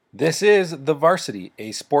This is The Varsity,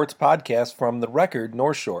 a sports podcast from The Record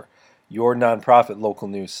North Shore, your nonprofit local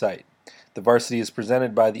news site. The Varsity is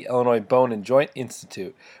presented by the Illinois Bone and Joint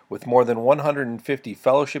Institute, with more than 150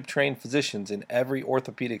 fellowship-trained physicians in every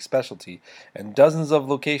orthopedic specialty and dozens of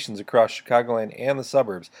locations across Chicagoland and the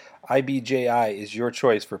suburbs. IBJI is your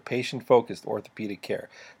choice for patient-focused orthopedic care.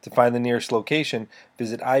 To find the nearest location,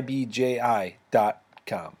 visit ibji.com.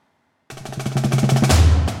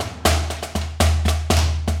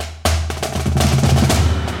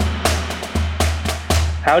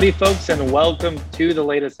 Howdy, folks, and welcome to the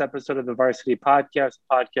latest episode of the Varsity Podcast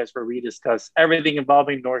where we discuss everything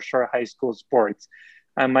involving North Shore High School sports.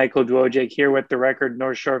 I'm Michael Dwojek here with the Record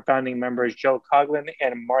North Shore founding members Joe Coughlin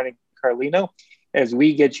and Martin Carlino as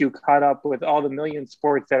we get you caught up with all the million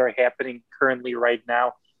sports that are happening currently right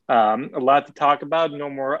now. A lot to talk about. No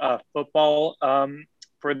more football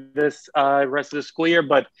for this rest of the school year,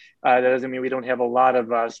 but that doesn't mean we don't have a lot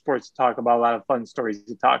of sports to talk about, a lot of fun stories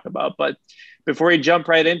to talk about. But before we jump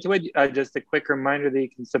right into it, just a quick reminder that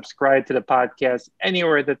you can subscribe to the podcast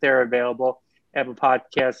anywhere that they're available. Apple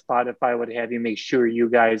Podcast, Spotify, what have you. Make sure you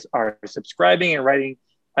guys are subscribing and writing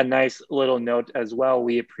a nice little note as well.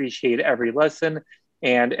 We appreciate every listen.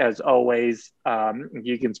 And as always,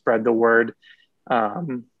 you can spread the word at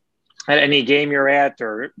any game you're at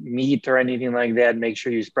or meet or anything like that. Make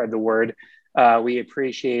sure you spread the word. We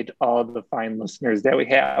appreciate all the fine listeners that we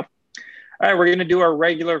have. All right, we're going to do our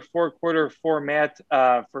regular four-quarter format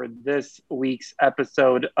for this week's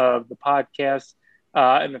episode of the podcast.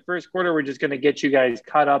 In the first quarter, we're just going to get you guys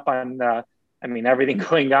caught up on, everything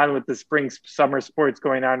going on with the summer sports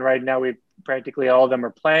going on right now. Practically all of them are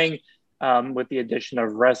playing with the addition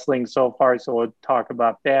of wrestling so far, so we'll talk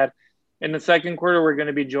about that. In the second quarter, we're going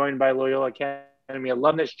to be joined by Loyola Academy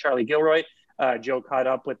alumnus Charlie Gilroy. Joe caught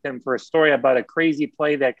up with him for a story about a crazy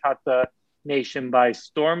play that caught the nation by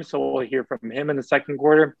storm, so we'll hear from him in the second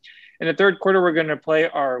quarter. In the third quarter, we're going to play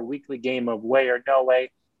our weekly game of Way or No Way,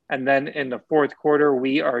 and then in the fourth quarter,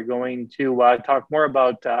 we are going to talk more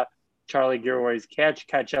about Charlie Gilroy's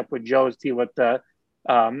catch up with Joe, see what the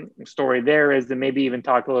story there is, and maybe even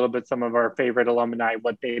talk a little bit some of our favorite alumni,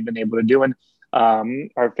 what they've been able to do, and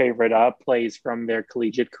our favorite plays from their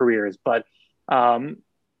collegiate careers. But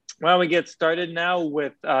why don't we get started now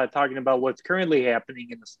with talking about what's currently happening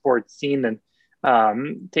in the sports scene? And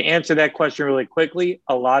to answer that question really quickly,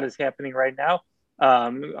 a lot is happening right now.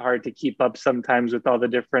 Hard to keep up sometimes with all the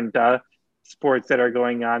different sports that are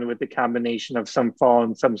going on with the combination of some fall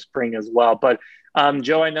and some spring as well. But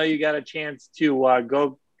Joe, I know you got a chance to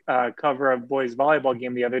go cover a boys volleyball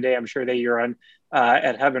game the other day. I'm sure that you're on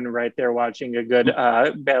at Heaven right there watching a good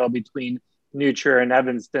battle between New Trier and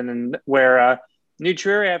Evanston, and where New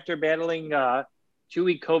Trier, after battling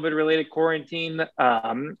 2-week COVID-related quarantine,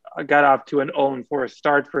 got off to an 0-4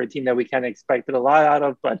 start for a team that we kind of expected a lot out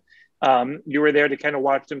of. But you were there to kind of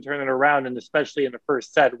watch them turn it around, and especially in the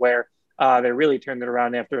first set where they really turned it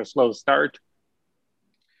around after a slow start.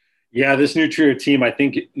 Yeah, this New Trier team, I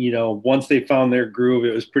think, once they found their groove,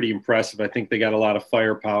 it was pretty impressive. I think they got a lot of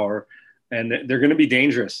firepower, and they're going to be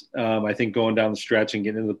dangerous, I think, going down the stretch and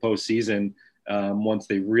getting into the postseason once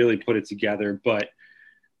they really put it together. But,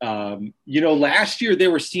 last year they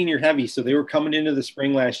were senior heavy. So they were coming into the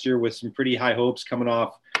spring last year with some pretty high hopes, coming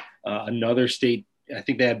off another state. I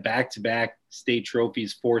think they had back-to-back state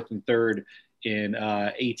trophies, fourth and third in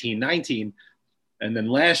 18-19. And then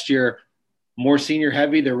last year, more senior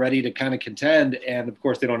heavy, they're ready to kind of contend. And of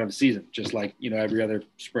course they don't have a season, just like, every other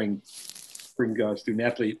spring student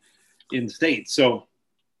athlete in the state. So,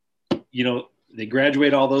 they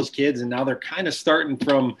graduate all those kids, and now they're kind of starting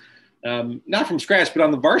from not from scratch, but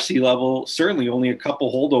on the varsity level, certainly only a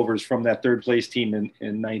couple holdovers from that third place team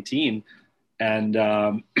in 19. And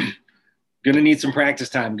going to need some practice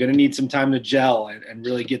time, going to need some time to gel and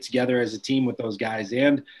really get together as a team with those guys.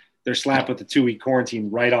 And they're slapped with the 2-week quarantine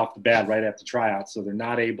right off the bat, right after tryouts. So they're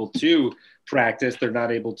not able to practice. They're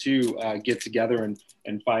not able to get together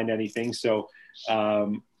and find anything. So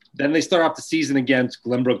then they start off the season against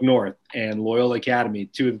Glenbrook North and Loyola Academy,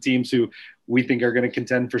 two of the teams who we think are going to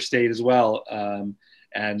contend for state as well,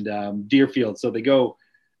 and Deerfield. So they go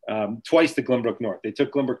twice to Glenbrook North. They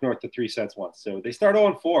took Glenbrook North to 3 sets once. So they start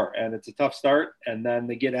 0-4, and it's a tough start. And then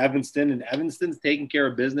they get Evanston, and Evanston's taking care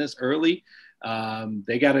of business early.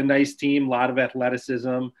 They got a nice team, a lot of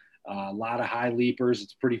athleticism, a lot of high leapers.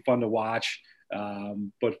 It's pretty fun to watch.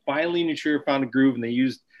 But finally, New Trier found a groove, and they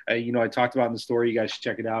used I talked about in the story, you guys should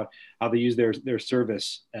check it out, how they use their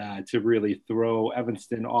service to really throw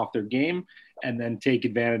Evanston off their game. and then take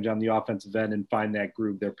advantage on the offensive end and find that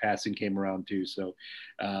groove. Their passing came around too. So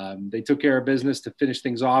they took care of business to finish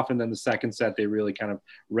things off. And then the second set, they really kind of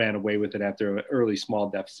ran away with it after an early small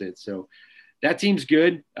deficit. So that team's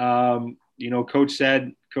good. Coach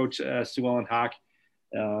Sue Ellen Hawk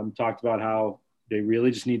talked about how they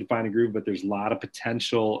really just need to find a groove, but there's a lot of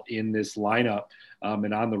potential in this lineup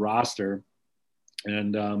and on the roster.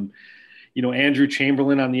 And, Andrew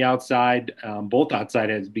Chamberlain on the outside, both outside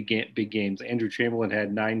has big games. Andrew Chamberlain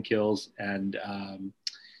had 9 kills and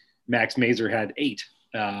Max Mazer had 8.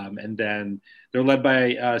 And then they're led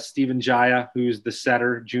by Steven Jaya, who's the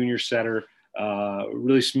setter, junior setter,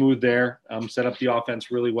 really smooth there, set up the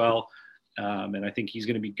offense really well. And I think he's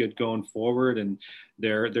going to be good going forward. And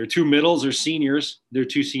their 2 middles are seniors. They're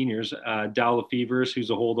 2 seniors, Dow Lefevers, who's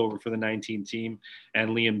a holdover for the 19 team,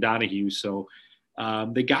 and Liam Donahue. So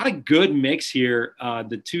they got a good mix here.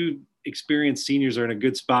 The 2 experienced seniors are in a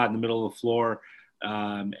good spot in the middle of the floor,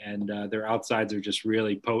 and their outsides are just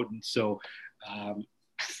really potent. So I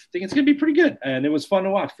think it's going to be pretty good. And it was fun to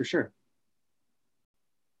watch for sure.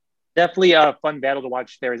 Definitely a fun battle to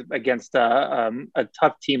watch there against a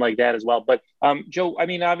tough team like that as well. But Joe, I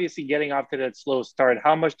mean, obviously getting off to that slow start,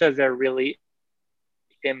 how much does that really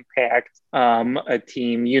impact a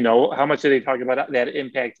team? How much are they talking about that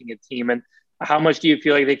impacting a team? And how much do you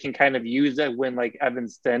feel like they can kind of use a win like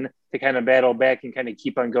Evanston to kind of battle back and kind of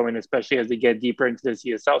keep on going, especially as they get deeper into the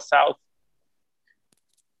CSL South?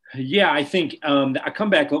 Yeah, I think a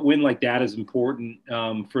comeback win like that is important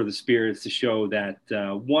for the Spirits to show that,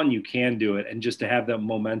 one, you can do it, and just to have that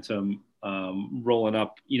momentum rolling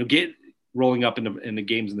up in the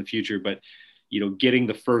games in the future. But, getting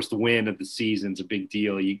the first win of the season is a big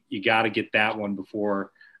deal. You got to get that one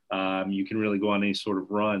before you can really go on any sort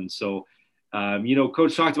of run. So,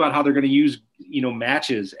 Coach talked about how they're going to use,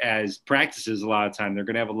 matches as practices a lot of time. They're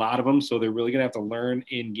going to have a lot of them, so they're really going to have to learn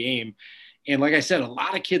in game. And like I said, a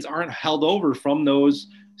lot of kids aren't held over from those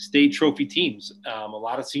state trophy teams. A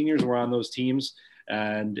lot of seniors were on those teams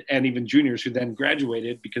and even juniors who then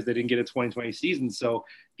graduated because they didn't get a 2020 season. So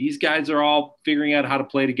these guys are all figuring out how to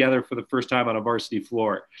play together for the first time on a varsity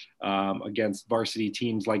floor against varsity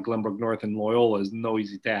teams like Glenbrook North and Loyola is no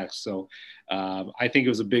easy task. So I think it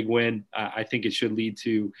was a big win. I think it should lead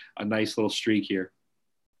to a nice little streak here.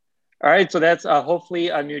 All right, so that's hopefully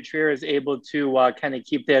New Trier is able to kind of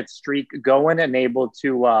keep that streak going and able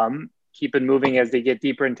to keep it moving as they get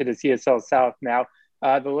deeper into the CSL South now.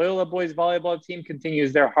 The Loyola boys volleyball team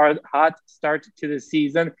continues their hot start to the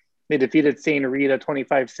season. They defeated St. Rita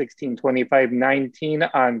 25-16, 25-19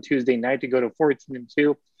 on Tuesday night to go to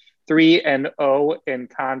 14-2, 3-0 in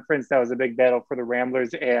conference. That was a big battle for the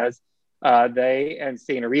Ramblers as they and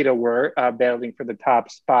St. Rita were battling for the top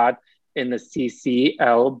spot in the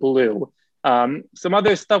CCL Blue. Some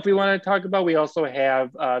other stuff we want to talk about. We also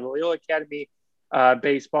have the Loyola Academy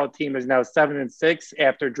baseball team is now 7-6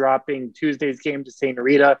 after dropping Tuesday's game to St.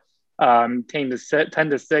 Rita,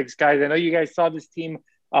 10-6. Guys, I know you guys saw this team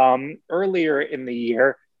earlier in the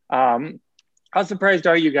year. How surprised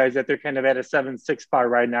are you guys that they're kind of at a 7-6 spot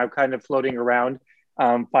right now, kind of floating around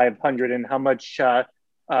 500? And how much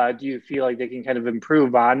do you feel like they can kind of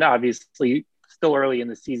improve on? Obviously, still early in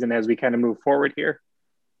the season as we kind of move forward here.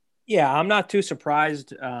 Yeah, I'm not too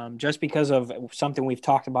surprised just because of something we've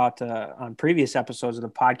talked about on previous episodes of the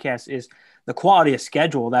podcast is the quality of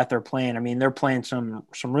schedule that they're playing. I mean, they're playing some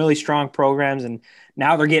really strong programs, and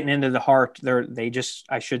now they're getting into the heart. They just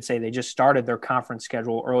started their conference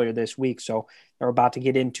schedule earlier this week. So they're about to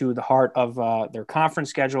get into the heart of their conference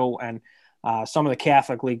schedule, and some of the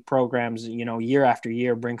Catholic League programs, year after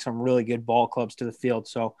year bring some really good ball clubs to the field.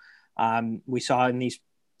 So we saw in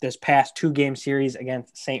this past 2-game series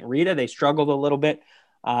against St. Rita, they struggled a little bit.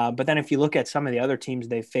 But then if you look at some of the other teams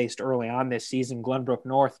they faced early on this season, Glenbrook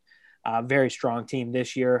North, very strong team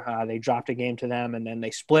this year. They dropped a game to them, and then they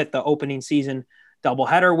split the opening season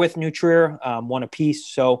doubleheader with New Trier, one apiece.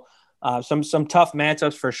 So some tough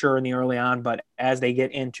matchups for sure in the early on. But as they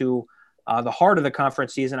get into the heart of the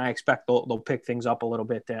conference season, I expect they'll pick things up a little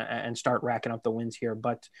bit and start racking up the wins here.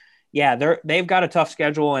 But yeah, they've got a tough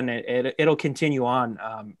schedule, and it'll continue on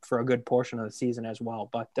for a good portion of the season as well.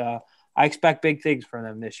 But I expect big things for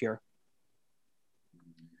them this year.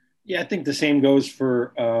 Yeah, I think the same goes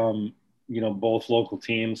for both local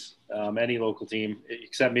teams, any local team,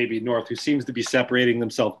 except maybe North, who seems to be separating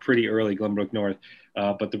themselves pretty early, Glenbrook North.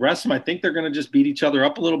 But the rest of them, I think they're going to just beat each other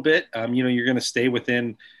up a little bit. You're going to stay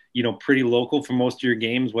within, pretty local for most of your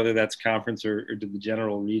games, whether that's conference or to the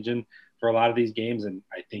general region for a lot of these games. And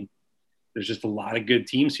I think there's just a lot of good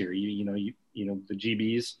teams here. The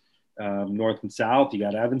GBs, North and South. You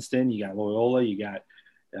got Evanston, you got Loyola, you got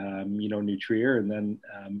New Trier, and then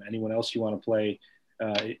anyone else you want to play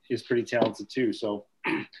is pretty talented too. So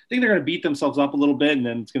I think they're going to beat themselves up a little bit, and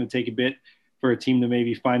then it's going to take a bit for a team to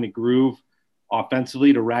maybe find a groove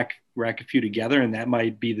offensively to rack a few together, and that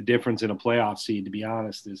might be the difference in a playoff seed, to be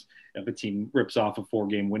honest, is if a team rips off a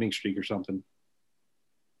 4-game winning streak or something.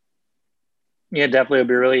 Yeah, definitely. It'll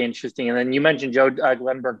be really interesting. And then you mentioned, Joe,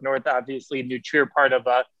 Glenbrook North, obviously New Trier, part of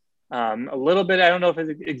a little bit, I don't know if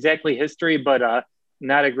it's exactly history, but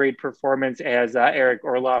not a great performance as Eric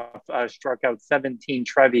Orloff struck out 17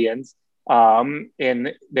 Trevians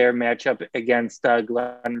in their matchup against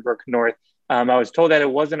Glenbrook North. I was told that it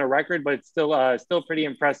wasn't a record, but it's still pretty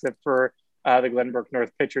impressive for the Glenbrook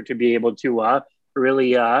North pitcher to be able to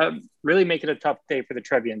really make it a tough day for the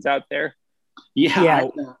Trevians out there. Yeah.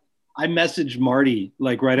 I messaged Marty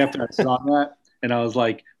like right after I saw that, and I was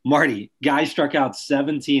like, Marty, guy struck out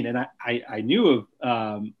 17, and I knew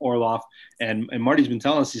of Orloff, and Marty's been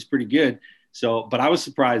telling us he's pretty good. So, but I was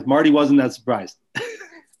surprised. Marty wasn't that surprised.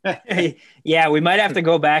 Yeah, we might have to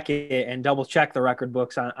go back and double check the record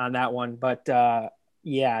books on that one, but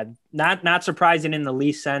yeah, not surprising in the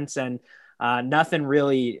least sense, and nothing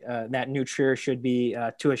really that New Trier should be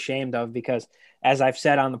too ashamed of, because as I've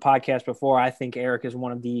said on the podcast before, I think Eric is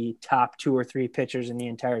one of the top 2 or 3 pitchers in the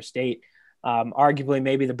entire state, arguably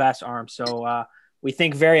maybe the best arm. So we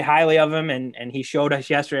think very highly of him, and he showed us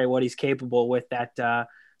yesterday what he's capable with that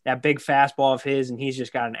big fastball of his, and he's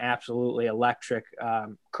just got an absolutely electric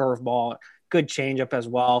curveball, good changeup as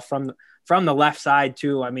well from the left side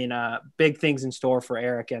too. I mean, big things in store for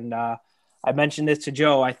Eric, and I mentioned this to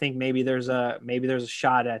Joe. I think maybe there's a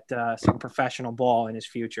shot at some professional ball in his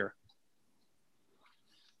future.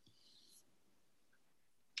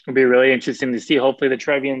 It'll be really interesting to see. Hopefully the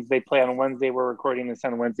Trevians, they play on Wednesday. We're recording this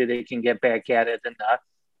on Wednesday. They can get back at it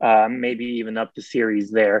and maybe even up the series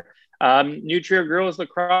there. New Trier girls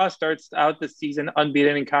lacrosse starts out the season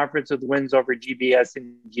unbeaten in conference with wins over GBS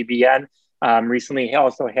and GBN. Recently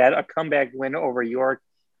also had a comeback win over York.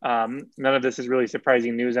 None of this is really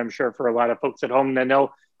surprising news, I'm sure, for a lot of folks at home that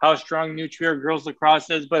know how strong New Trier girls lacrosse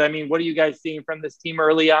is. But I mean, what are you guys seeing from this team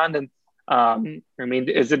early on? And I mean,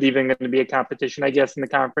 is it even going to be a competition, I guess, in the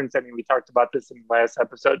conference? I mean, we talked about this in the last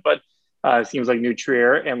episode, but it seems like New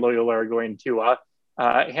Trier and Loyola are going to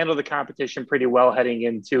handle the competition pretty well heading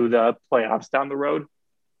into the playoffs down the road.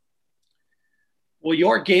 Well,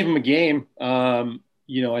 York gave them a game.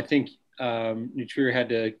 I think New Trier had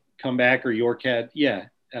to come back, or York had,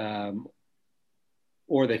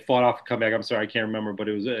 or they fought off a comeback. I'm sorry, I can't remember, but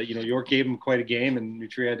it was, York gave them quite a game, and New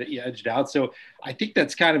Trier had edged out. So I think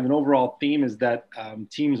that's kind of an overall theme, is that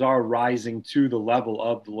teams are rising to the level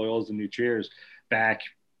of the Loyolas and New Triers. Back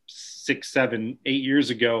 6, 7, 8 years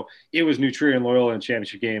ago, it was New Trier and Loyola in a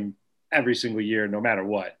championship game every single year, no matter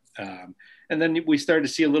what. And then we started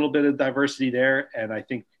to see a little bit of diversity there, and I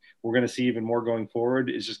think we're going to see even more going forward.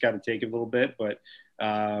 It's just got to take a little bit, but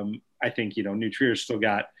I think, New Trier's still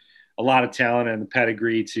got a lot of talent and the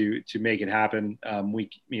pedigree to make it happen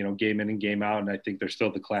game in and game out. And I think they're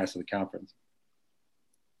still the class of the conference.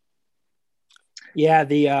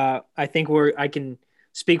 Yeah. I think I can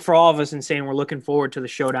speak for all of us in saying we're looking forward to the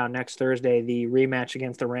showdown next Thursday, the rematch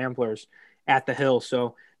against the Ramblers at the Hill.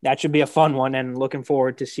 So that should be a fun one, and looking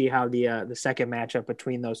forward to see how the second matchup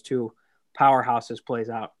between those two powerhouses plays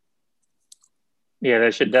out. Yeah,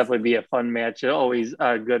 that should definitely be a fun match. Always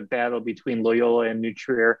a good battle between Loyola and New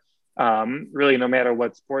Trier, really, no matter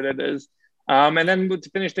what sport it is. And then to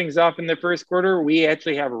finish things off in the first quarter, we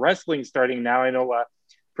actually have wrestling starting now. I know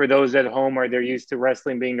for those at home, they're used to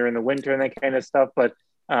wrestling being during the winter and that kind of stuff. But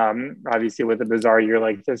obviously with a bizarre year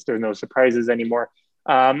like this, there's no surprises anymore.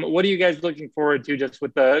 What are you guys looking forward to just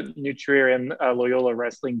with the New Trier and Loyola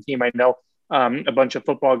wrestling team? I know a bunch of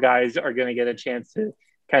football guys are going to get a chance to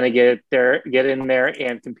kind of get in there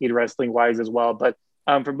and compete wrestling wise as well. But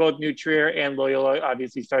for both New Trier and Loyola,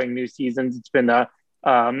 obviously starting new seasons, it's been a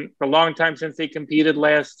long time since they competed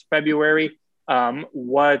last February.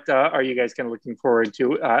 What are you guys kind of looking forward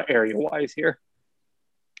to area wise here?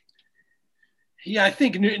 Yeah, I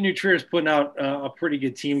think New Trier is putting out a pretty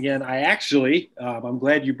good team again. I'm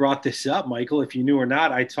glad you brought this up, Michael. If you knew or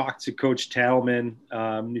not, I talked to Coach Talman,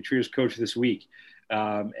 New Trier's coach, this week.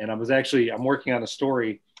 And I'm working on a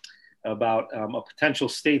story about a potential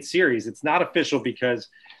state series. It's not official because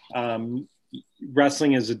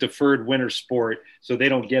wrestling is a deferred winter sport, so they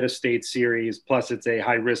don't get a state series. Plus, it's a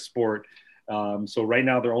high-risk sport. So right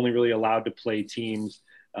now, they're only really allowed to play teams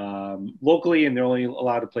locally, and they're only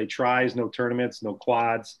allowed to play tries, no tournaments, no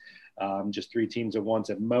quads, just 3 teams at once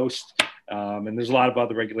at most. And there's a lot of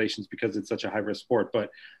other regulations because it's such a high-risk sport.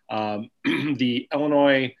 But the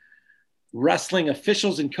Illinois Wrestling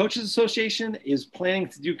Officials and Coaches Association is planning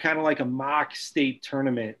to do kind of like a mock state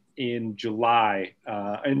tournament in June, right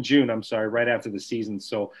after the season.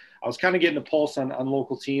 So I was kind of getting a pulse on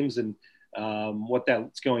local teams and what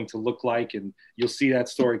that's going to look like. And you'll see that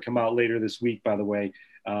story come out later this week, by the way.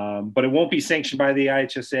 But it won't be sanctioned by the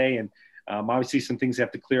IHSA. And obviously some things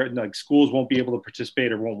have to clear. Like schools won't be able to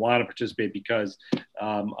participate or won't want to participate because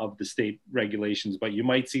of the state regulations. But you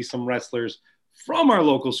might see some wrestlers from our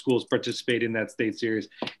local schools participate in that state series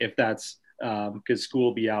if that's because school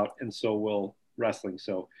will be out and so will wrestling.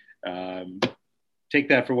 So take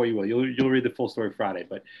that for what you will. You'll read the full story Friday.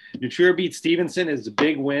 But New Trier beat Stevenson is a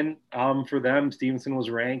big win for them. Stevenson was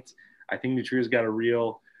ranked. I think New Trier's got a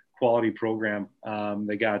real quality program.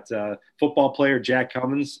 They got football player Jack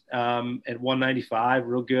Cummins at 195,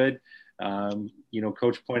 real good.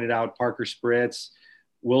 Coach pointed out Parker Spritz,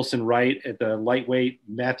 Wilson Wright at the lightweight,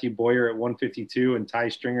 Matthew Boyer at 152, and Ty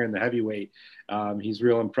Stringer in the heavyweight. He's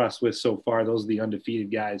real impressed with so far. Those are the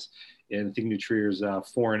undefeated guys, and I think New Trier's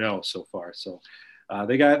 4-0 so far. So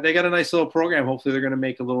they got a nice little program. Hopefully, they're going to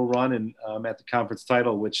make a little run and at the conference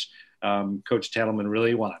title, which Coach Tattleman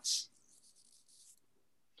really wants.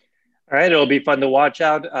 All right, it'll be fun to watch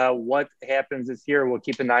out what happens this year. We'll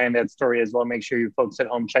keep an eye on that story as well. Make sure you folks at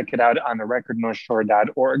home check it out on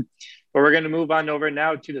therecordnorthshore.org. But we're going to move on over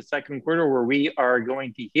now to the second quarter where we are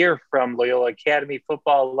going to hear from Loyola Academy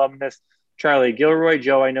football alumnus Charlie Gilroy.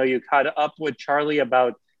 Joe, I know you caught up with Charlie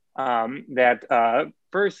about that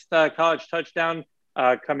first college touchdown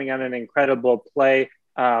coming on an incredible play.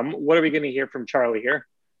 What are we going to hear from Charlie here?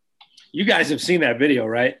 You guys have seen that video,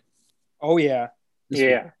 right? Oh, yeah.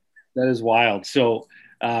 Yeah. That is wild. So,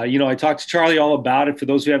 I talked to Charlie all about it. For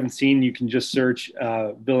those who haven't seen, you can just search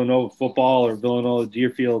Villanova football or Villanova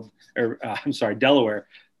Delaware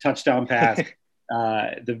touchdown pass.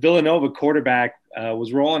 The Villanova quarterback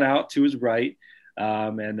was rolling out to his right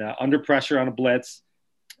and under pressure on a blitz,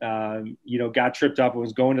 got tripped up and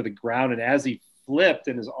was going to the ground. And as he flipped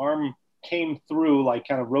and his arm came through, like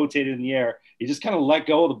kind of rotated in the air, he just kind of let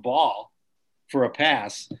go of the ball for a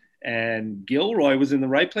pass. And Gilroy was in the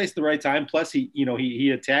right place at the right time. Plus, he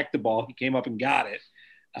attacked the ball. He came up and got it,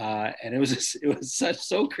 and it was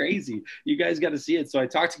so crazy. You guys got to see it. So I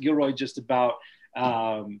talked to Gilroy just about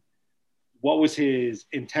what was his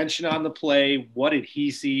intention on the play. What did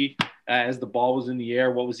he see as the ball was in the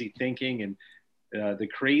air? What was he thinking? And the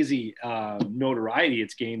crazy notoriety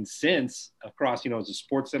it's gained since across. It's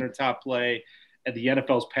a SportsCenter top play. And the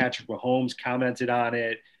NFL's Patrick Mahomes commented on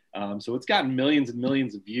it. So it's gotten millions and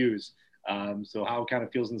millions of views. So how it kind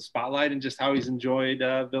of feels in the spotlight and just how he's enjoyed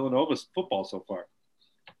Villanova's football so far.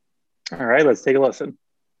 All right, let's take a listen.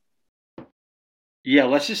 Yeah,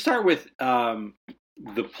 let's just start with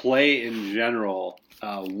the play in general.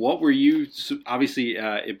 What were you – obviously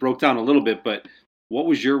it broke down a little bit, but what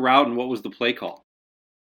was your route and what was the play call?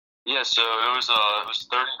 Yeah, so it was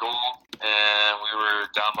third and goal, and we were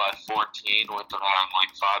down by 14 with around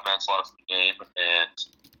 5 minutes left in the game, and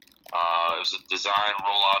it was a design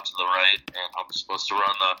roll out to the right, and I was supposed to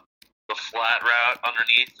run the flat route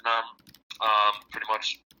underneath, and pretty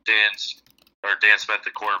much Dan Smith,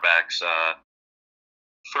 the quarterback's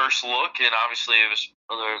first look, and obviously it was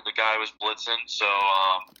the guy was blitzing, so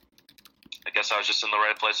I guess I was just in the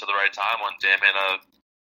right place at the right time when Dan made a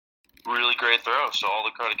really great throw, so all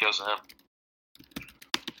the credit goes to him.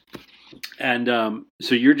 And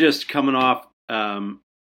so you're just coming off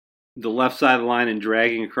the left side of the line and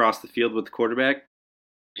dragging across the field with the quarterback?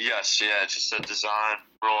 Yes, yeah, it's just a design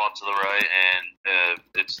roll out to the right, and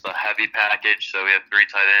it's the heavy package, so we have three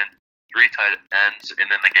tight ends in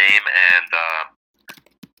the game, and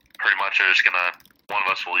pretty much they're just one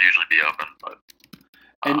of us will usually be open. But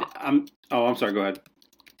I'm sorry, go ahead.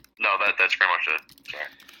 No, that's pretty much it. Sorry.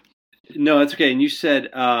 No, that's okay. And you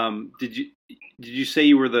said, did you say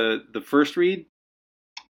you were the first read?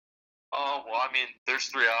 Oh, well, I mean, there's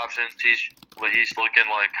three options. He's looking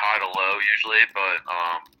high to low usually, but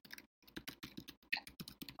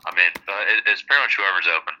I mean, it's pretty much whoever's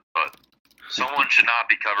open. But someone should not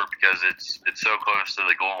be covered because it's so close to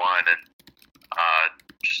the goal line, and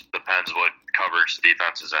just depends what coverage the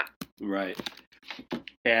defense is in. Right.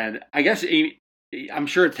 And I guess I'm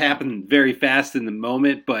sure it's happened very fast in the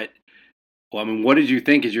moment, but well, I mean, what did you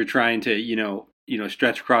think as you're trying to,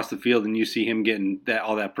 stretch across the field and you see him getting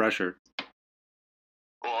all that pressure?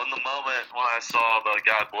 Well, in the moment when I saw the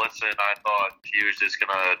guy blitzing, I thought he was just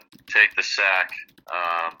going to take the sack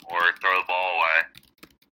or throw the ball away.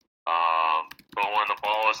 But when the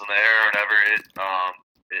ball was in the air or whatever, it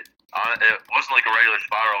wasn't like a regular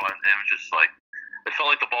spiral, and it was just it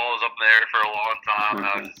felt like the ball was up in the air for a long time, and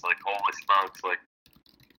I was just holy smokes,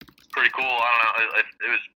 it's pretty cool. I don't know. It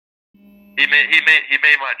was he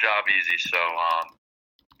made my job easy. So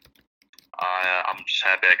I'm just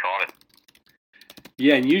happy I caught it.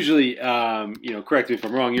 Yeah, and usually, correct me if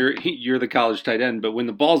I'm wrong. You're the college tight end, but when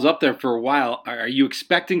the ball's up there for a while, are you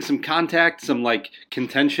expecting some contact, some like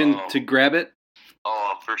contention to grab it?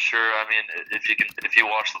 Oh, for sure. I mean, if you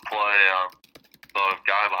watch the play, the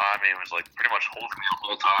guy behind me was like pretty much holding me the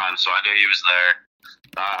whole time, so I knew he was there.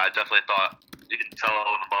 I definitely thought you can tell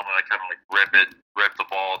in the moment I kind of like rip the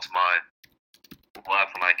ball to my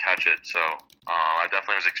left when I catch it. So I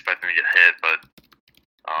definitely was expecting to get hit, but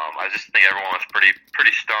I just think everyone was pretty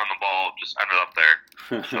stunned. The ball just ended up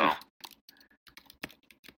there, so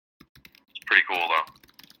it's pretty cool though.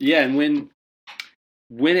 Yeah, and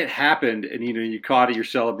when it happened, and you caught it, you're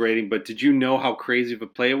celebrating. But did you know how crazy of a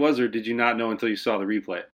play it was, or did you not know until you saw the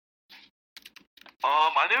replay?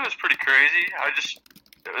 I knew it was pretty crazy.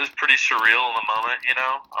 It was pretty surreal in the moment.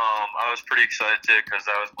 I was pretty excited too because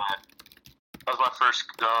that was my first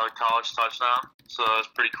college touchdown, so that was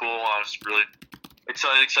pretty cool. I was really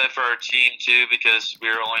excited for our team too because we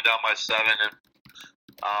were only down by 7, and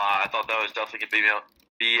I thought that was definitely going to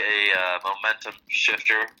be a momentum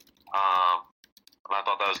shifter. And I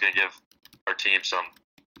thought that was going to give our team some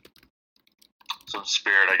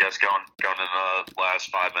spirit, I guess, going into the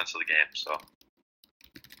last 5 minutes of the game. So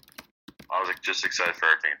I was just excited for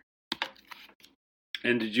our team.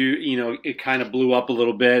 And did you, it kind of blew up a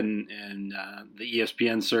little bit, and the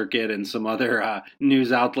ESPN circuit and some other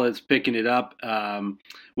news outlets picking it up.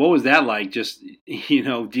 What was that like? Just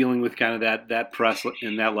dealing with kind of that press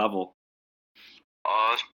in that level.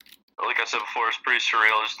 Like I said before, it's pretty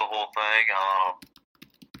surreal, just the whole thing.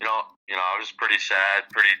 I was pretty sad,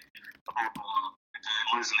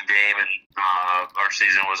 losing the game, and our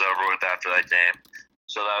season was over with after that game.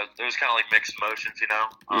 So it was kind of like mixed emotions, losing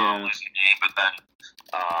the game, but then,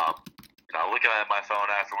 looking at my phone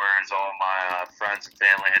afterwards, all of my friends and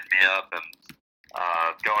family hit me up, and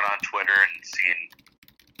going on Twitter and seeing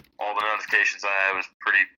all the notifications I had was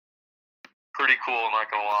pretty cool. I'm not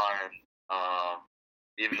gonna lie. And,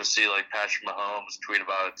 even to see like Patrick Mahomes tweet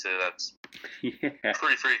about it too, that's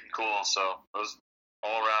pretty freaking cool. So it was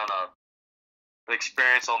all around an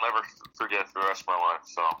experience I'll never forget for the rest of my life.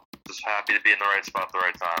 So just happy to be in the right spot at the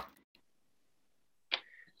right time.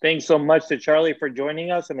 Thanks so much to Charlie for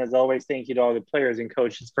joining us. And as always, thank you to all the players and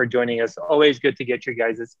coaches for joining us. Always good to get your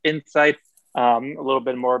guys' insight, a little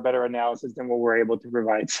bit more better analysis than what we're able to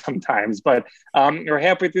provide sometimes. But we're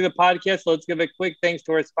halfway through the podcast. So let's give a quick thanks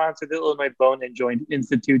to our sponsor, the Illinois Bone and Joint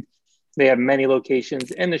Institute. They have many locations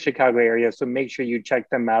in the Chicago area, so make sure you check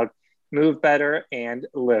them out. Move better and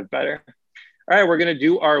live better. All right, we're going to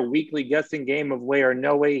do our weekly guessing game of way or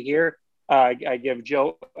no way here. I give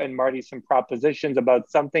Joe and Marty some propositions about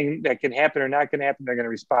something that can happen or not can happen. They're going to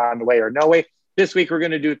respond way or no way. This week, we're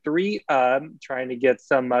going to do 3, trying to get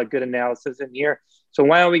some good analysis in here. So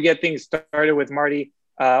why don't we get things started with Marty?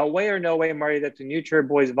 Way or no way, Marty, that the New Trier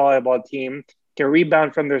boys volleyball team can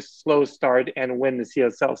rebound from their slow start and win the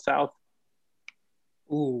CSL South?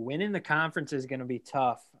 Ooh, winning the conference is going to be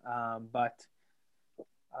tough, but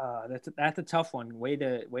that's a tough one. Way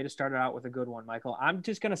to start it out with a good one, Michael. I'm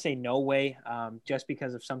just going to say no way, just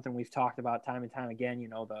because of something we've talked about time and time again.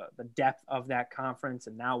 The depth of that conference,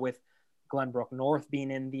 and now with Glenbrook North being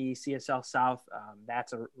in the CSL South,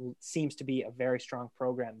 seems to be a very strong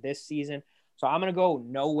program this season. So I'm going to go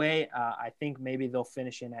no way. I think maybe they'll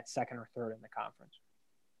finish in at 2nd or 3rd in the conference.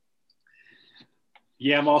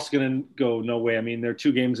 Yeah, I'm also going to go no way. I mean, there are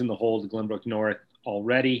 2 games in the hole to Glenbrook North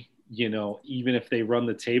already. Even if they run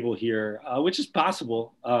the table here, which is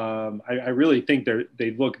possible, I really think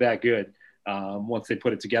they look that good once they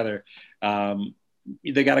put it together.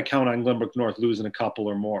 They got to count on Glenbrook North losing a couple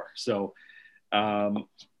or more. So, I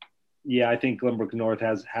think Glenbrook North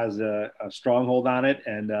has a stronghold on it,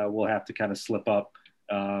 and we'll have to kind of slip up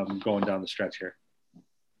going down the stretch here.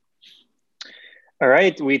 All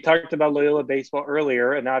right. We talked about Loyola baseball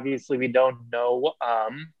earlier, and obviously we don't know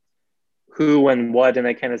who and what and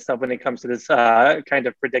that kind of stuff when it comes to this kind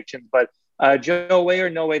of predictions. But Joe, way or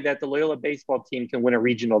no way that the Loyola baseball team can win a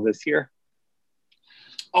regional this year?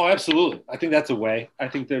 Oh, absolutely. I think that's a way. I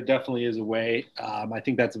think there definitely is a way. I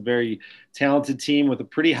think that's a very talented team with a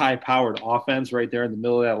pretty high-powered offense right there in the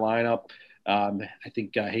middle of that lineup. I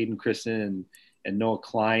think Hayden Christen and Noah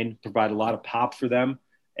Klein provide a lot of pop for them.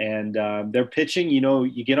 And their pitching,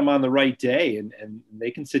 you get them on the right day and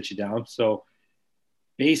they can sit you down. So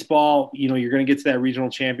baseball, you're going to get to that regional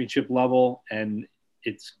championship level, and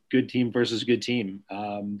it's good team versus good team.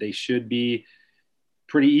 They should be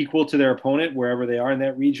pretty equal to their opponent wherever they are in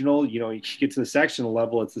that regional. You get to the sectional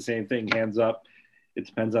level, it's the same thing, hands up. it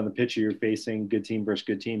depends on the pitcher you're facing, good team versus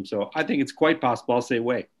good team. So I think it's quite possible. I'll say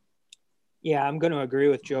way. Yeah, I'm going to agree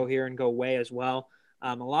with Joe here and go way as well.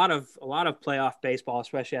 A lot of playoff baseball,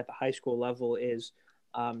 especially at the high school level, is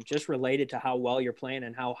just related to how well you're playing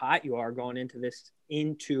and how hot you are going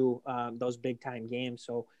into those big time games.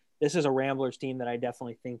 So this is a Ramblers team that I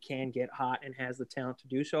definitely think can get hot and has the talent to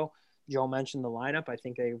do so. Joe mentioned the lineup. I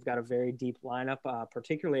think they've got a very deep lineup,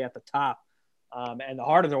 particularly at the top. And the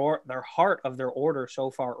heart of their order so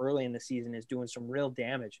far early in the season is doing some real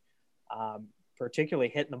damage. Particularly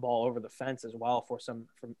hitting the ball over the fence as well for some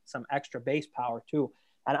extra base power too.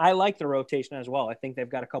 And I like the rotation as well. I think they've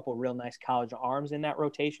got a couple of real nice college arms in that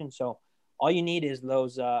rotation. So all you need is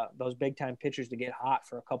those big time pitchers to get hot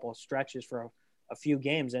for a couple of stretches for a few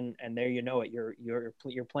games, and there you know it.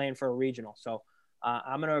 You're playing for a regional. So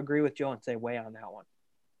I'm going to agree with Joe and say way on that one.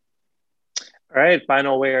 All right,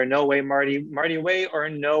 final way or no way, Marty. Marty, way or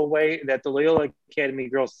no way that the Loyola Academy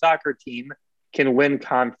girls soccer team can win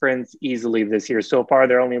conference easily this year. So far,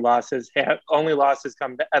 their only losses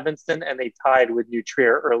come to Evanston, and they tied with New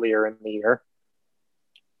Trier earlier in the year.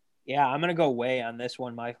 Yeah, I'm going to go way on this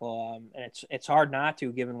one, Michael. And it's hard not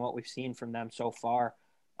to, given what we've seen from them so far.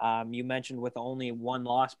 You mentioned with only one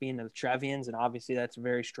loss being to the Trevians, and obviously that's a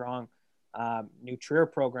very strong New Trier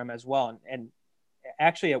program as well. And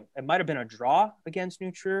actually, it might have been a draw against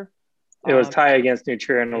New Trier. It was tie against New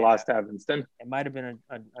Trier and a loss to Evanston. It might have been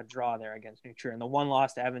a draw there against New Trier. And the one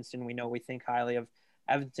loss to Evanston, we think highly of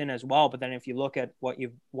Evanston as well. But then if you look at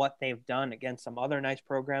what they've done against some other nice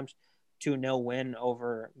programs, 2-0 win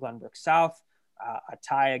over Glenbrook South, a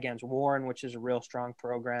tie against Warren, which is a real strong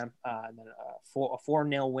program, and then a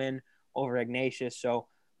 4-0 win over Ignatius. So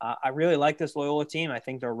I really like this Loyola team. I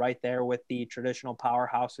think they're right there with the traditional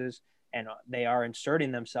powerhouses, and they are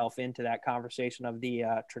inserting themselves into that conversation of the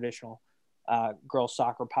traditional girls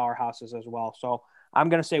soccer powerhouses as well. So I'm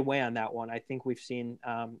going to say way on that one. I think we've seen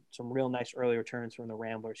some real nice early returns from the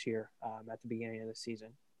Ramblers here at the beginning of the season.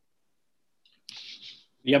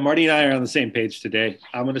 Yeah, Marty and I are on the same page today.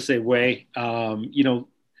 I'm going to say way.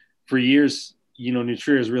 For years, New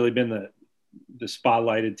Trier has really been the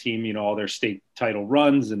spotlighted team. All their state title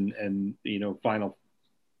runs and final,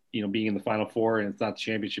 being in the Final Four, and it's not the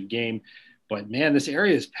championship game. But, man, this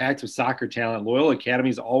area is packed with soccer talent. Loyola Academy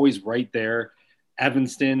is always right there.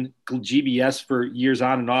 Evanston, GBS for years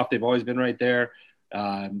on and off, they've always been right there.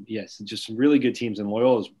 Yes, just some really good teams, and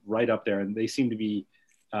Loyola is right up there. And they seem to be,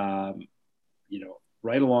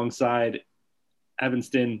 right alongside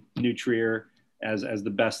Evanston, New Trier as the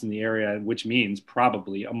best in the area, which means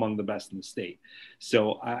probably among the best in the state.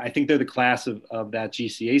 So I think they're the class of that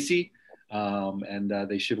GCAC, and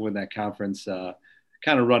they should win that conference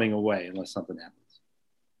kind of running away unless something happens.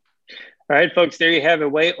 All right, folks, there you have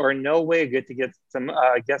it. Way or no way. Good to get some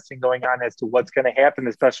guessing going on as to what's going to happen,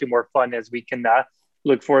 especially more fun as we can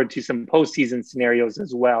look forward to some postseason scenarios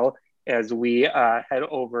as well as we head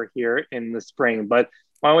over here in the spring. But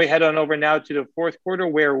why don't we head on over now to the fourth quarter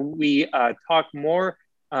where we talk more.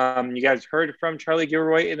 You guys heard from Charlie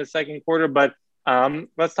Gilroy in the second quarter, but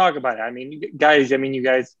let's talk about it. You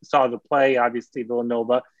guys saw the play. Obviously,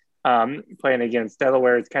 Villanova playing against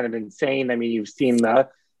Delaware. It's kind of insane. You've seen the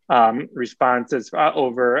responses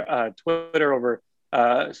over Twitter, over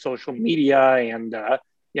social media. And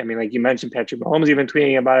like you mentioned, Patrick Mahomes even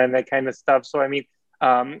tweeting about it and that kind of stuff. So,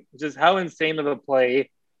 just how insane of a play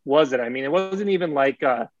was it? It wasn't even like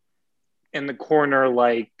in the corner,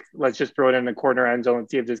 like, let's just throw it in the corner end zone and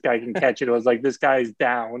see if this guy can catch it. It was like, this guy's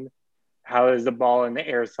down. How is the ball in the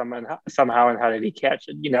air somehow and how did he catch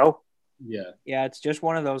it, Yeah, it's just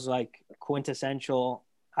one of those like quintessential,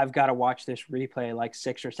 I've got to watch this replay like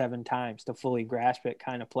 6 or 7 times to fully grasp it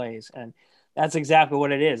kind of plays. And that's exactly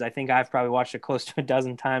what it is. I think I've probably watched it close to a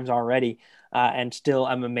dozen times already, and still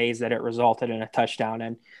I'm amazed that it resulted in a touchdown.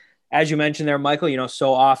 And as you mentioned there, Michael,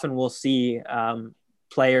 so often we'll see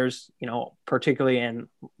players, particularly in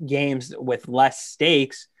games with less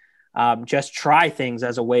stakes, just try things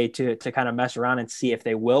as a way to kind of mess around and see if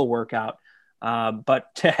they will work out.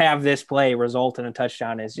 But to have this play result in a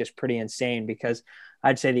touchdown is just pretty insane, because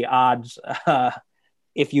I'd say the odds,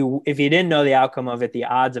 if you didn't know the outcome of it, the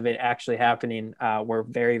odds of it actually happening were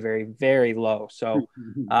very, very, very low. So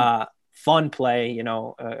fun play,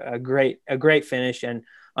 a great finish. And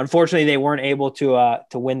unfortunately they weren't able to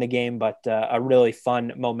win the game, but a really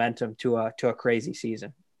fun momentum to a crazy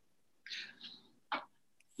season.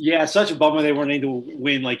 Yeah, such a bummer they weren't able to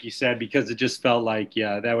win, like you said, because it just felt like,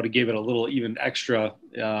 that would have given it a little even extra,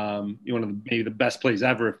 one of maybe the best plays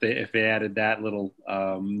ever if they added that little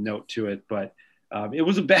note to it. But It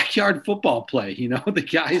was a backyard football play. The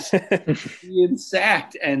guy's being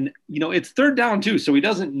sacked, and it's third down too, so he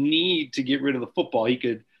doesn't need to get rid of the football. He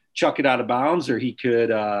could chuck it out of bounds, or he could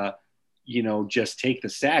just take the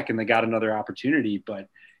sack, and they got another opportunity. But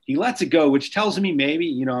he lets it go, which tells me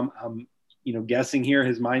maybe I'm guessing here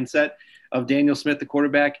his mindset of Daniel Smith, the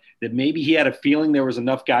quarterback, that maybe he had a feeling there was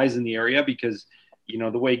enough guys in the area because the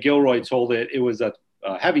way Gilroy told it, it was a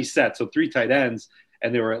heavy set, so 3 tight ends.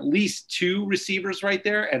 And there were at least 2 receivers right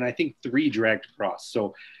there, and I think 3 dragged across.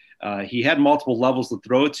 So he had multiple levels to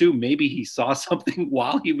throw it to. Maybe he saw something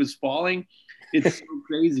while he was falling. It's so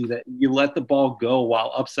crazy that you let the ball go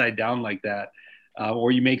while upside down like that,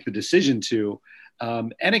 or you make the decision to,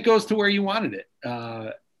 and it goes to where you wanted it.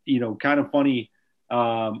 Kind of funny,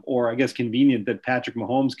 or I guess convenient that Patrick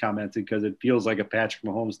Mahomes commented, because it feels like a Patrick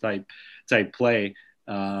Mahomes type play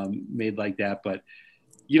made like that. But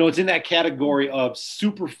it's in that category of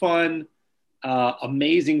super fun,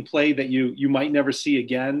 amazing play that you might never see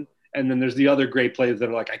again. And then there's the other great plays that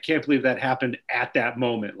are like, I can't believe that happened at that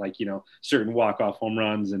moment. Like, certain walk-off home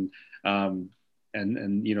runs and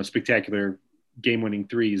spectacular game-winning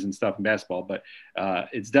threes and stuff in basketball. But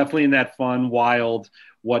it's definitely in that fun, wild,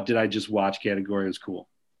 what did I just watch category. Is cool.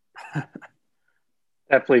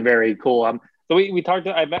 Definitely very cool. So we talked.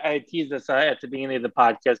 I teased this at the beginning of the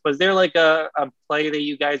podcast. Was there like a play that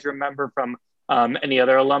you guys remember from any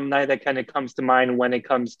other alumni that kind of comes to mind when it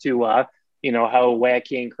comes to how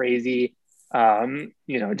wacky and crazy,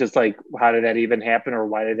 just like how did that even happen, or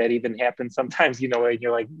why did that even happen? Sometimes and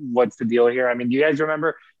you're like, what's the deal here? I mean, do you guys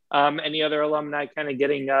remember any other alumni kind of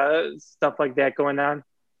getting stuff like that going on?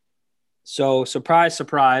 So surprise,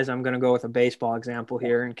 I'm going to go with a baseball example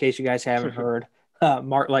here in case you guys haven't heard.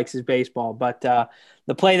 Mark likes his baseball, but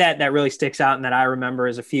the play that really sticks out and that I remember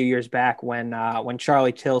is a few years back when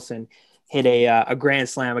Charlie Tilson hit a grand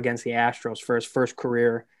slam against the Astros for his first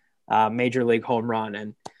career major league home run.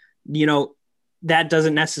 And, that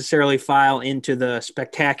doesn't necessarily file into the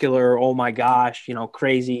spectacular, oh my gosh,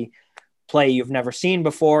 crazy play you've never seen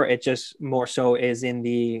before. It just more so is in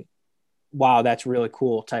the, wow, that's really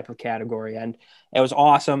cool type of category. And it was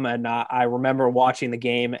awesome. And I remember watching the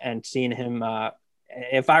game and seeing him,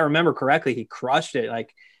 if I remember correctly, he crushed it.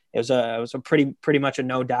 Like it was a pretty much a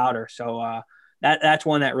no doubter. So that's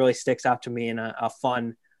one that really sticks out to me in a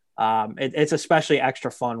fun. It's especially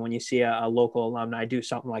extra fun when you see a local alumni do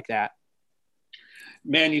something like that.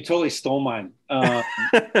 Man, you totally stole mine.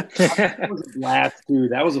 That was a blast, too.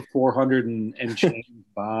 That was a 400 and change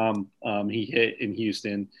bomb he hit in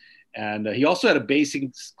Houston. And he also had a basic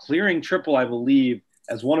clearing triple, I believe,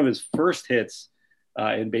 as one of his first hits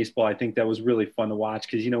in baseball. I think that was really fun to watch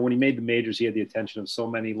because, when he made the majors, he had the attention of so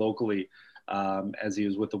many locally as he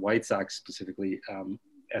was with the White Sox specifically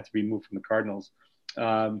after being moved from the Cardinals.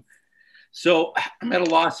 So I'm at a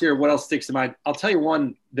loss here. What else sticks to mind? I'll tell you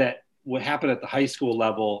one that what happened at the high school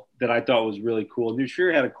level that I thought was really cool. New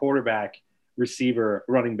Trier had a quarterback, receiver,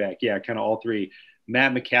 running back. Yeah, kind of all 3.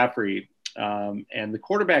 Matt McCaffrey. And the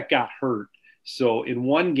quarterback got hurt. So in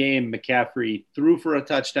one game, McCaffrey threw for a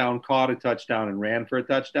touchdown, caught a touchdown, and ran for a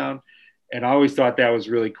touchdown. And I always thought that was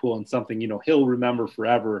really cool and something, he'll remember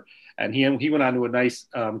forever. And he went on to a nice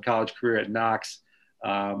college career at Knox.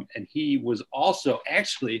 And he was also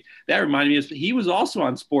actually, that reminded me, he was also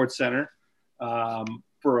on SportsCenter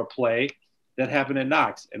for a play that happened at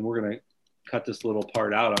Knox. And we're going to cut this little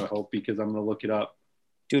part out, I hope, because I'm going to look it up.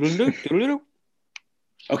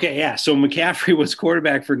 Okay, yeah. So McCaffrey was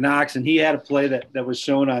quarterback for Knox, and he had a play that was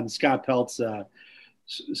shown on Scott Pelt's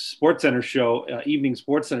SportsCenter show, evening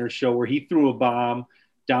SportsCenter show, where he threw a bomb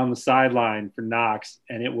down the sideline for Knox,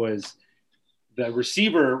 and it was the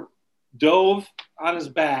receiver dove on his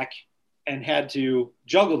back and had to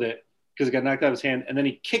juggled it because it got knocked out of his hand, and then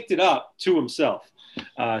he kicked it up to himself.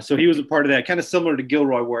 So he was a part of that, kind of similar to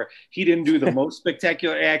Gilroy, where he didn't do the most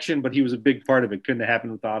spectacular action, but he was a big part of it. Couldn't have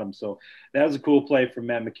happened without him. So that was a cool play from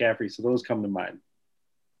Matt McCaffrey. So those come to mind.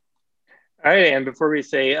 All right. And before we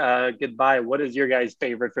say goodbye, what is your guys'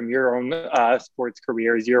 favorite from your own sports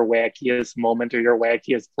careers, your wackiest moment or your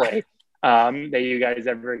wackiest play that you guys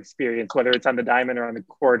ever experienced, whether it's on the diamond or on the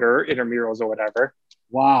court or intramurals or whatever?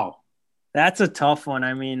 Wow. That's a tough one.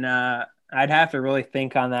 I mean, I'd have to really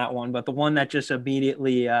think on that one, but the one that just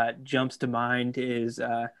immediately jumps to mind is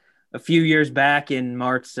a few years back in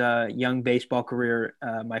Mart's young baseball career,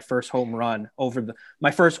 my first home run over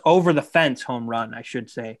the fence home run, I should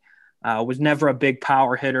say. Was never a big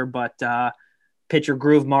power hitter, but pitcher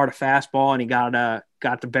grooved Mart a fastball and he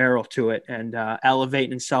got the barrel to it and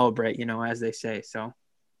elevate and celebrate, as they say. So,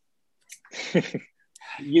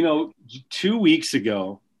 2 weeks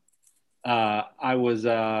ago, I was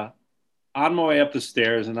on my way up the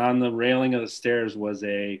stairs, and on the railing of the stairs was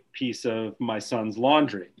a piece of my son's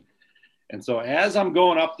laundry. And so as I'm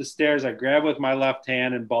going up the stairs, I grab with my left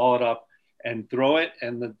hand and ball it up and throw it.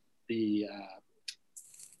 And the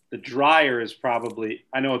dryer is probably,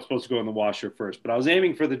 I know it's supposed to go in the washer first, but I was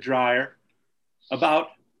aiming for the dryer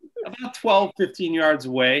about 12, 15 yards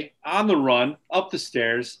away on the run up the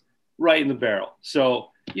stairs, right in the barrel.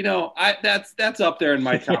 So, that's up there in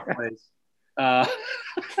my top place.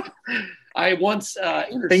 I once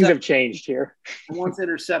things have changed here. I once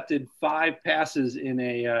intercepted 5 passes in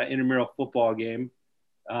a intramural football game,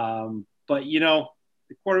 but the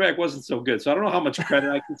quarterback wasn't so good, so I don't know how much credit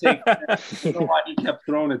I can take. I don't know why he kept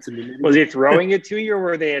throwing it to me. Was he throwing it to you, or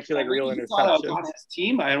were they actually real interceptions? I was on his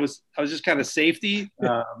team. I was just kind of safety.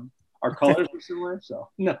 Our colors were similar, so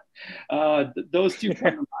no. Those two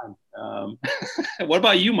come to mind. What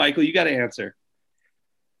about you, Michael? You got to answer.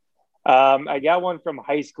 I got one from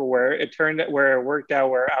high school where it worked out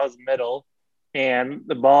where I was middle, and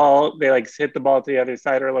the ball, they hit the ball to the other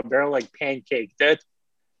side, or LeBaro pancaked it.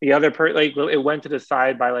 The other it went to the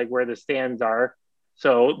side by where the stands are,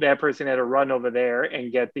 so that person had to run over there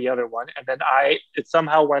and get the other one, and then it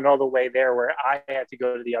somehow went all the way there where I had to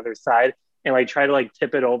go to the other side and try to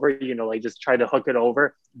tip it over, just try to hook it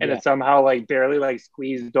over, and it somehow barely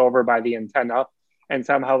squeezed over by the antenna. And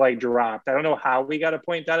somehow dropped. I don't know how we got a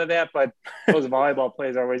point out of that, but those volleyball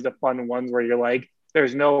plays are always the fun ones where you're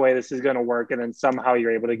there's no way this is going to work. And then somehow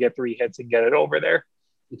you're able to get 3 hits and get it over there.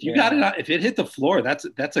 If you got it, if it hit the floor, that's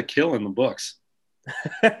a kill in the books.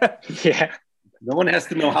 Yeah. No one has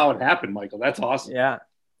to know how it happened, Michael. That's awesome. Yeah.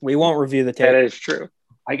 We won't review the tape. That is true.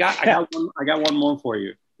 I got one more for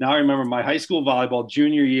you. Now I remember my high school volleyball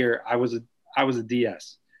junior year, I was a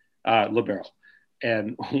DS, libero.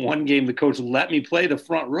 And one game, the coach let me play the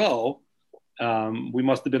front row. We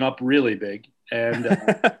must have been up really big. And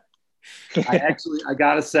I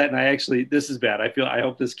got a set, and this is bad. I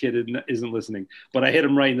hope this kid isn't listening, but I hit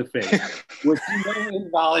him right in the face. Which,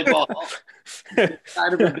 in volleyball, it's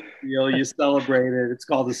kind of a big deal. You celebrate it. It's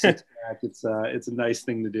called a 6-pack. It's a nice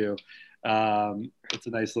thing to do. It's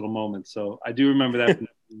a nice little moment. So I do remember that.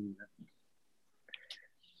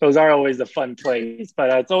 Those are always the fun plays, but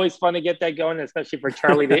it's always fun to get that going, especially for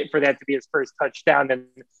Charlie for that to be his first touchdown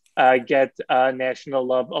and get national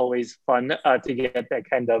love. Always fun to get that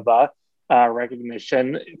kind of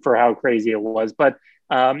recognition for how crazy it was. But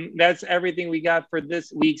that's everything we got for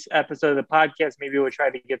this week's episode of the podcast. Maybe we'll try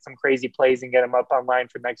to get some crazy plays and get them up online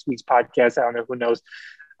for next week's podcast. I don't know, who knows.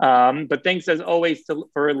 But thanks as always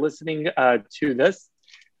for listening to this.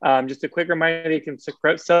 Just a quick reminder, you can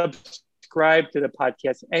subscribe to the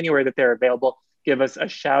podcast anywhere that they're available. Give us a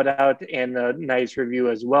shout out and a nice review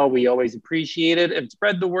as well. We always appreciate it, and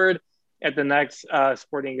spread the word at the next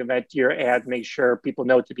sporting event you're at. Make sure people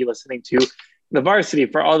know to be listening to the Varsity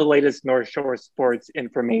for all the latest North Shore sports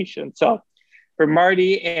information. So for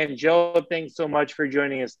Marty and Joe, thanks so much for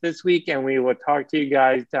joining us this week, and we will talk to you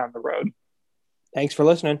guys down the road. Thanks for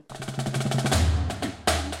listening.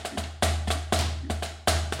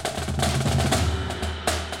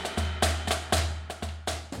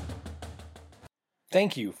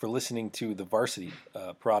 Thank you for listening to The Varsity,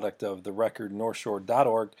 a product of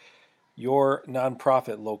therecordnorthshore.org, your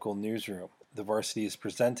nonprofit local newsroom. The Varsity is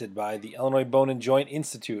presented by the Illinois Bone and Joint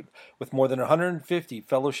Institute, with more than 150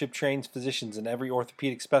 fellowship-trained physicians in every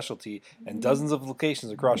orthopedic specialty and dozens of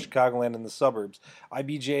locations across Chicagoland and the suburbs.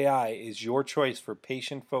 IBJI is your choice for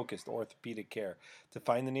patient-focused orthopedic care. To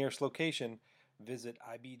find the nearest location, visit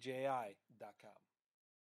ibji.com.